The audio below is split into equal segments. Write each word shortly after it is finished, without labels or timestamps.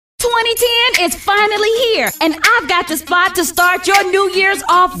2010 is finally here, and I've got the spot to start your New Year's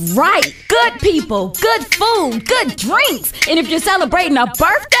off right. Good people, good food, good drinks. And if you're celebrating a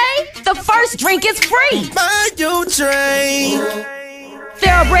birthday, the first drink is free. Buy your train.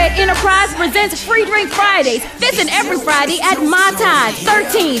 Thoroughbred Enterprise presents Free Drink Fridays. Listen every Friday at Tais,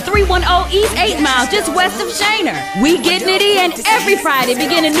 13310 East 8 Mile, just west of Shaner. We getting it in every Friday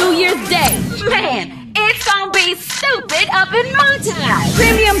beginning New Year's Day. Man, it's gonna be stupid up in Tais.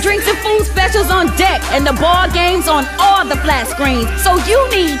 Premium drinks and food specials on deck, and the ball games on all the flat screens. So you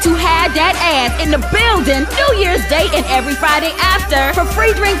need to have that ass in the building New Year's Day and every Friday after for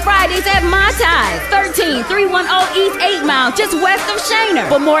Free Drink Fridays at Tais, 13310 East 8 Mile, just west of Shaner.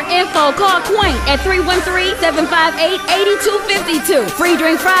 For more info, call Quaint at 313-758-8252. Free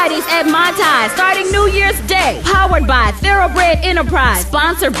Drink Fridays at Tais, starting New Year's Day. Powered by Thoroughbred Enterprise.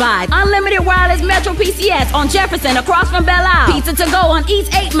 Sponsored by Unlimited Wireless Metro PCS on Jefferson across from Belle Isle. Pizza to go on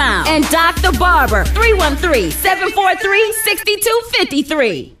East 8 Mile. And Dr. Barber,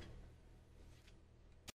 313-743-6253.